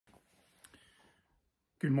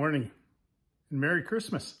Good morning and Merry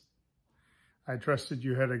Christmas. I trusted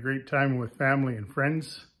you had a great time with family and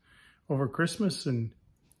friends over Christmas. And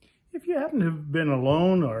if you happen to have been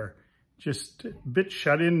alone or just a bit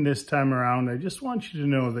shut in this time around, I just want you to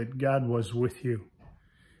know that God was with you.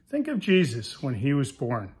 Think of Jesus when he was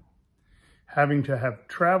born, having to have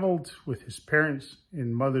traveled with his parents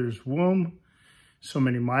in mother's womb so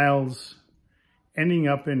many miles, ending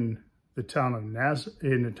up in the town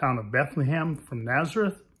of Bethlehem from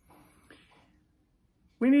Nazareth.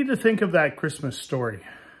 We need to think of that Christmas story,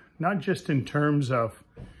 not just in terms of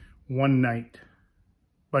one night,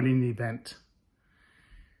 but an event.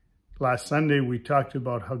 Last Sunday, we talked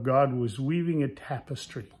about how God was weaving a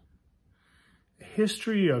tapestry, a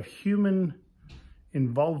history of human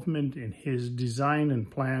involvement in his design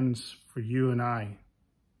and plans for you and I,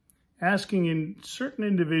 asking in certain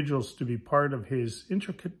individuals to be part of his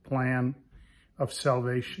intricate plan of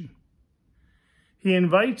salvation. He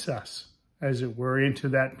invites us, as it were, into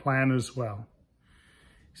that plan as well.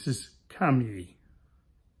 He says, "Come ye,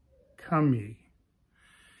 come ye."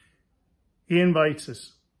 He invites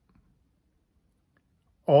us,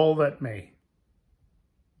 all that may.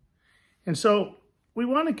 And so we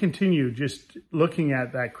want to continue just looking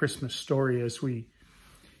at that Christmas story as we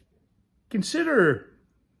consider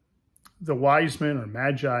the wise men or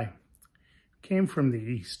magi came from the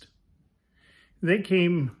east. They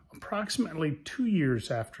came approximately 2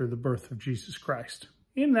 years after the birth of Jesus Christ,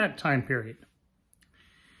 in that time period.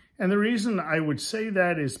 And the reason I would say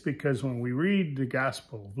that is because when we read the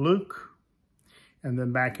Gospel of Luke and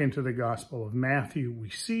then back into the Gospel of Matthew,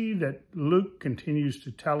 we see that Luke continues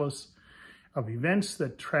to tell us of events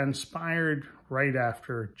that transpired right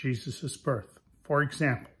after Jesus' birth. For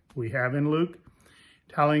example, we have in Luke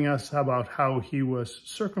telling us about how he was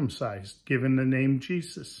circumcised, given the name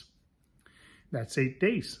Jesus. That's 8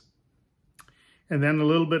 days. And then a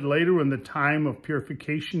little bit later, when the time of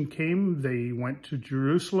purification came, they went to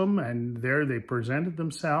Jerusalem, and there they presented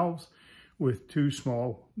themselves with 2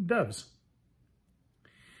 small doves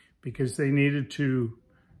because they needed to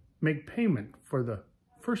make payment for the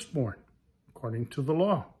firstborn, according to the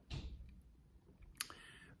law.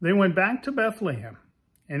 They went back to Bethlehem.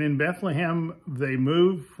 And in Bethlehem, they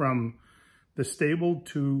moved from the stable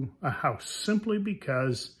to a house simply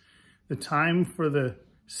because the time for the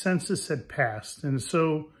census had passed. And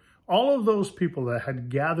so all of those people that had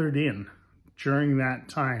gathered in during that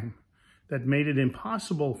time that made it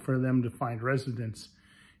impossible for them to find residence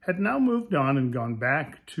had now moved on and gone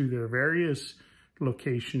back to their various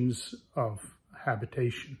locations of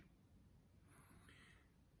habitation.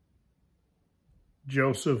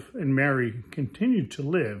 Joseph and Mary continued to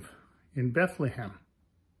live in Bethlehem.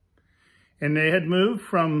 And they had moved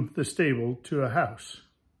from the stable to a house.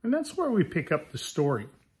 And that's where we pick up the story.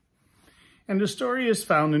 And the story is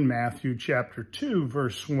found in Matthew chapter 2,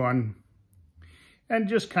 verse 1, and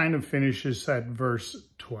just kind of finishes at verse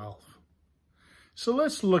 12. So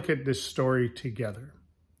let's look at this story together.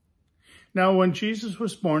 Now, when Jesus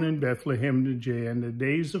was born in Bethlehem in the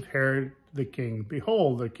days of Herod the king,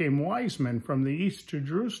 behold, there came wise men from the east to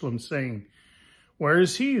Jerusalem, saying, "Where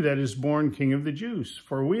is he that is born King of the Jews?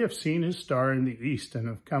 For we have seen his star in the east and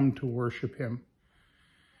have come to worship him."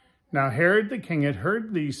 Now Herod the king had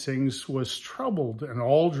heard these things, was troubled, and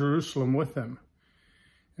all Jerusalem with him.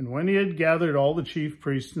 And when he had gathered all the chief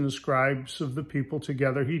priests and the scribes of the people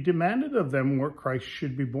together, he demanded of them where Christ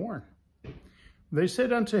should be born. They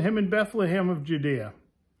said unto him, "In Bethlehem of Judea,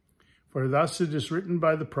 for thus it is written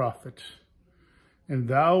by the prophet, And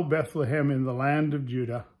thou, Bethlehem, in the land of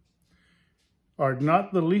Judah, art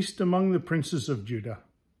not the least among the princes of Judah.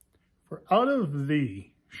 For out of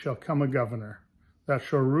thee shall come a governor, that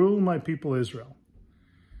shall rule my people Israel."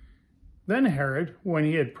 Then Herod, when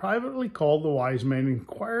he had privately called the wise men,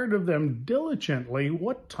 inquired of them diligently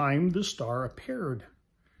what time the star appeared.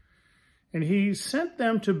 And he sent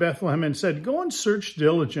them to Bethlehem and said, "Go and search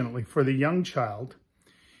diligently for the young child.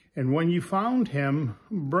 And when you found him,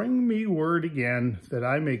 bring me word again, that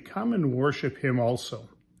I may come and worship him also."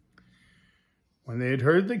 When they had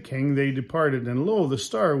heard the king, they departed. And lo, the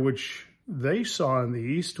star which they saw in the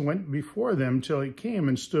east went before them till it came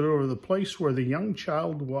and stood over the place where the young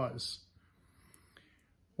child was.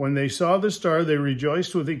 When they saw the star, they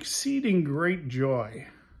rejoiced with exceeding great joy.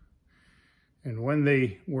 And when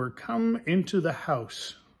they were come into the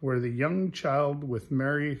house where the young child with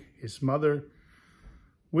Mary his mother,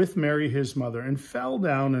 and fell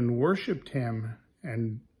down and worshipped him,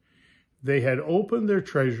 and they had opened their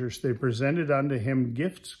treasures, they presented unto him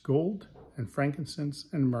gifts, gold and frankincense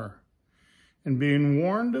and myrrh. And being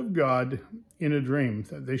warned of God in a dream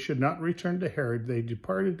that they should not return to Herod, they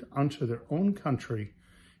departed unto their own country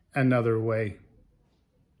another way.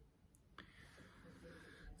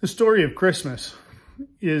 The story of Christmas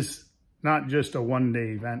is not just a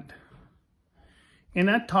one-day event. And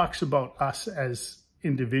that talks about us as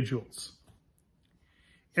individuals.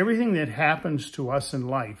 Everything that happens to us in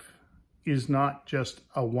life is not just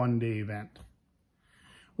a one-day event.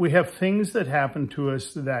 We have things that happen to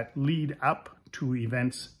us that lead up to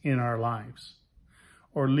events in our lives,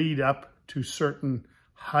 or lead up to certain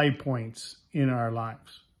high points in our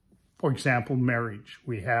lives. For example, marriage.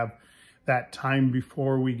 We have that time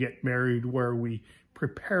before we get married where we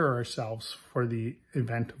prepare ourselves for the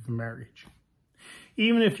event of marriage.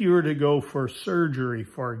 Even if you were to go for surgery,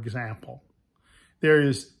 for example, there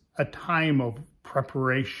is a time of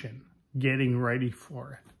preparation, getting ready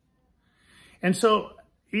for it. And so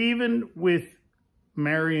even with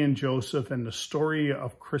Mary and Joseph and the story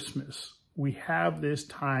of Christmas, we have this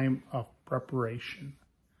time of preparation,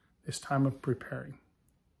 this time of preparing.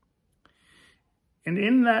 And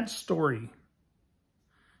in that story,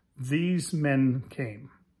 these men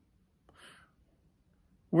came.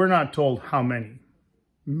 We're not told how many.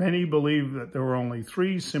 Many believe that there were only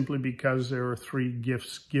 3 simply because there were 3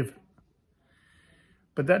 gifts given.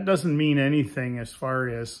 But that doesn't mean anything as far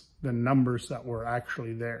as the numbers that were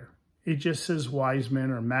actually there. It just says wise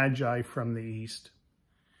men or magi from the east.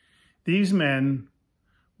 These men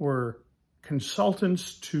were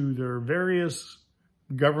consultants to their various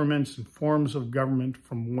governments and forms of government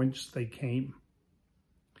from whence they came.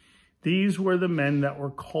 These were the men that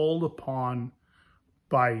were called upon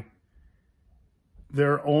by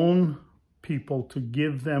their own people to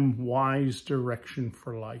give them wise direction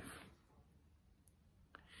for life.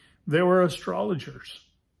 They were astrologers.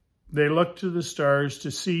 They looked to the stars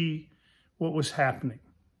to see what was happening.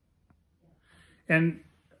 And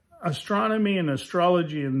astronomy and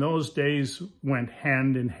astrology in those days went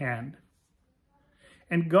hand in hand.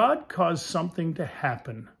 And God caused something to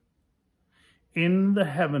happen in the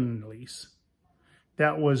heavenlies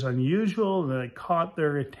that was unusual, that caught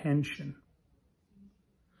their attention.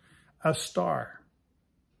 A star.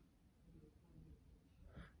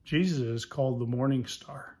 Jesus is called the morning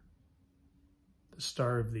star, the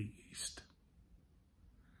star of the east.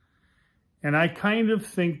 And I kind of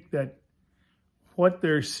think that what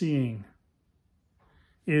they're seeing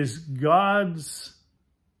is God's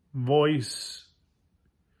voice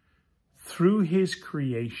through his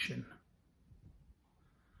creation,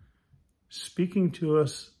 speaking to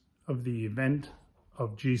us of the event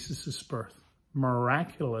of Jesus' birth,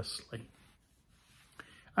 miraculously.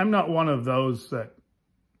 I'm not one of those that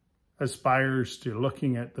aspires to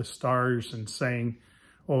looking at the stars and saying,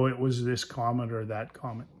 oh, it was this comet or that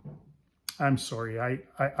comet. I'm sorry,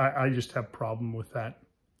 I just have a problem with that.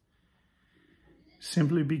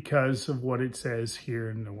 Simply because of what it says here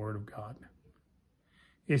in the Word of God.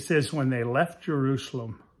 It says, when they left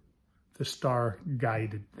Jerusalem, the star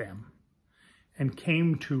guided them and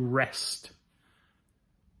came to rest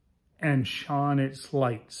and shone its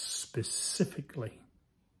light specifically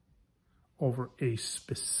over a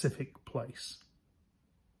specific place.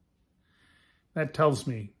 That tells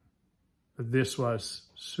me that this was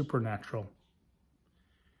supernatural,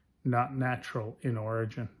 not natural in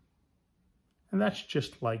origin. And that's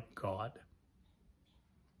just like God,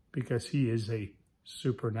 because he is a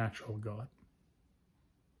supernatural God.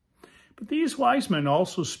 But these wise men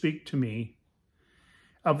also speak to me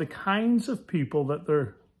of the kinds of people that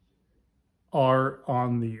there are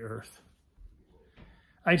on the earth.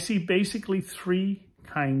 I see basically 3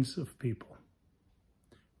 kinds of people.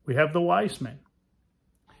 We have the wise men.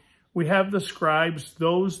 We have the scribes,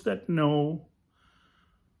 those that know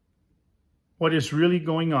what is really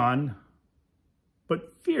going on,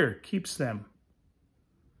 but fear keeps them.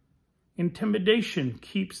 Intimidation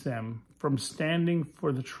keeps them from standing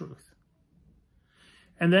for the truth.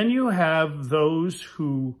 And then you have those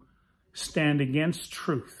who stand against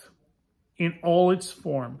truth in all its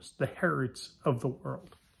forms, the Herods of the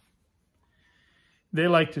world. They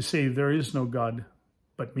like to say there is no God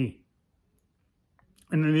but me.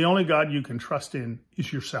 And then the only God you can trust in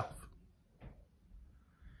is yourself.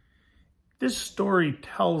 This story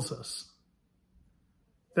tells us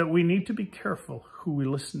that we need to be careful who we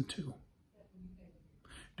listen to.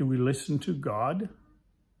 Do we listen to God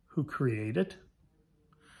who created?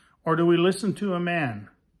 Or do we listen to a man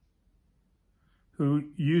who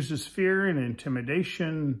uses fear and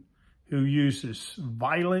intimidation, who uses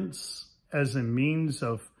violence as a means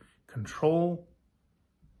of control?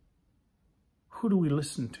 Who do we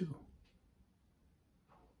listen to?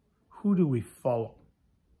 Who do we follow?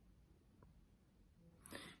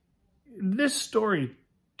 This story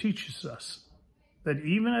teaches us that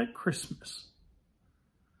even at Christmas,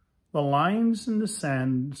 The lines in the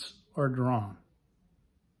sands are drawn.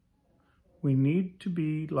 We need to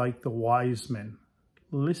be like the wise men,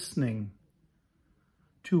 listening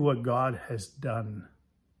to what God has done.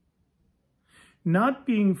 Not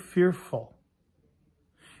being fearful,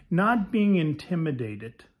 not being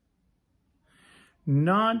intimidated,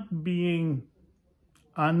 not being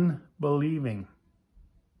unbelieving.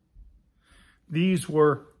 These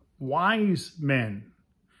were wise men,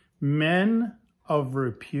 men of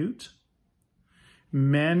repute,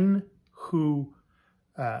 men who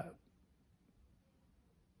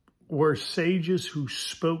were sages who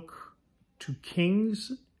spoke to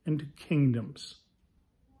kings and to kingdoms.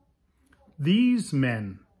 These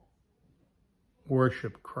men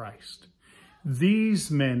worshiped Christ. These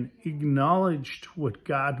men acknowledged what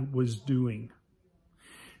God was doing.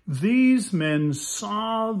 These men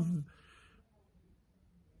saw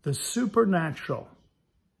the supernatural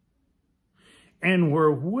and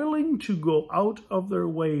were willing to go out of their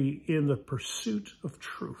way in the pursuit of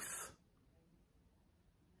truth.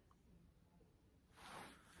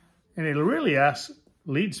 And it really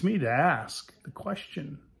leads me to ask the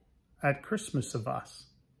question at Christmas of us.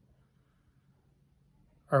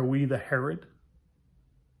 Are we the Herod?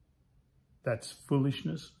 That's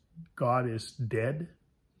foolishness. God is dead.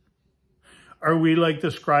 Are we like the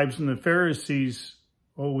scribes and the Pharisees?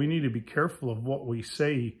 Oh, we need to be careful of what we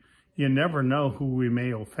say. You never know who we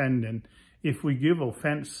may offend. And if we give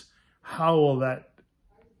offense, how will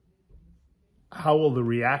the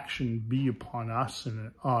reaction be upon us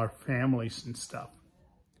and our families and stuff?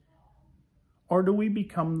 Or do we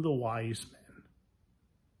become the wise men?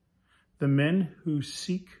 The men who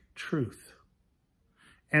seek truth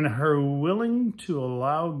and are willing to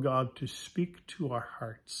allow God to speak to our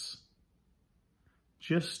hearts,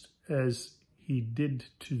 just as he did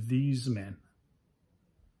to these men.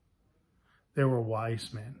 They were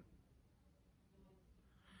wise men.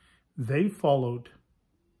 They followed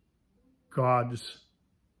God's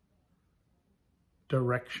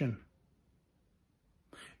direction.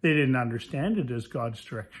 They didn't understand it as God's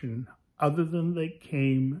direction, other than they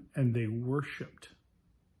came and they worshiped.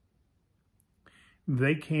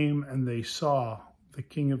 They came and they saw the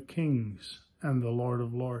King of Kings and the Lord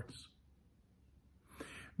of Lords.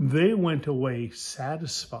 They went away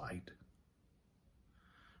satisfied,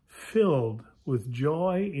 filled with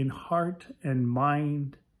joy in heart and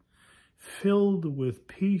mind, filled with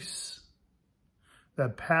peace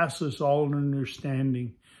that passes all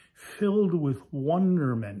understanding, filled with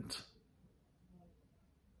wonderment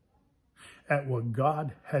at what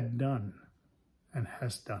God had done and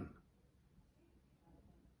has done.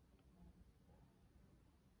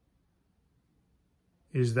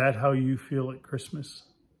 Is that how you feel at Christmas?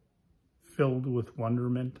 Filled with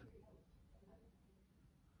wonderment?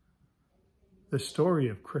 The story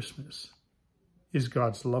of Christmas is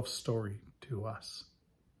God's love story to us.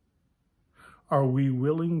 Are we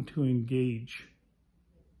willing to engage?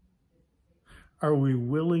 Are we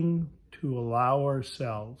willing to allow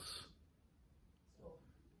ourselves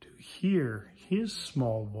to hear his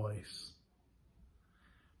small voice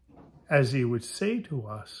as he would say to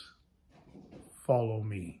us, follow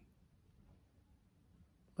me?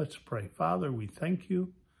 Let's pray. Father, we thank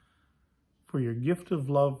you for your gift of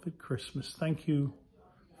love at Christmas. Thank you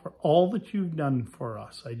for all that you've done for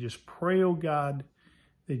us. I just pray, oh God,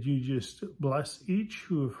 that you just bless each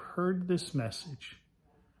who have heard this message.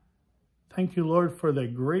 Thank you, Lord, for the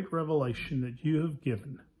great revelation that you have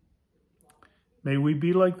given. May we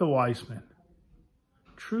be like the wise men,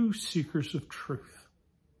 true seekers of truth,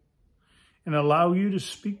 and allow you to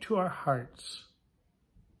speak to our hearts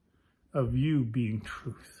of you being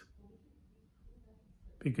truth.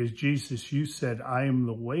 Because Jesus, you said, I am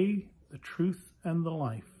the way, the truth, and the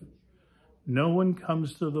life. No one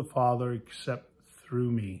comes to the Father except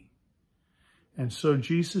through me. And so,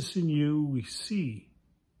 Jesus, in you, we see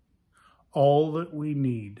all that we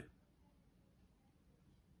need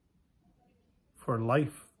for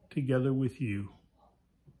life together with you.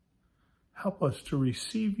 Help us to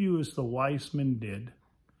receive you as the wise men did,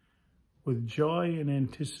 with joy and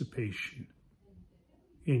anticipation.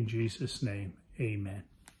 In Jesus' name, amen.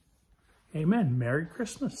 Amen. Merry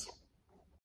Christmas.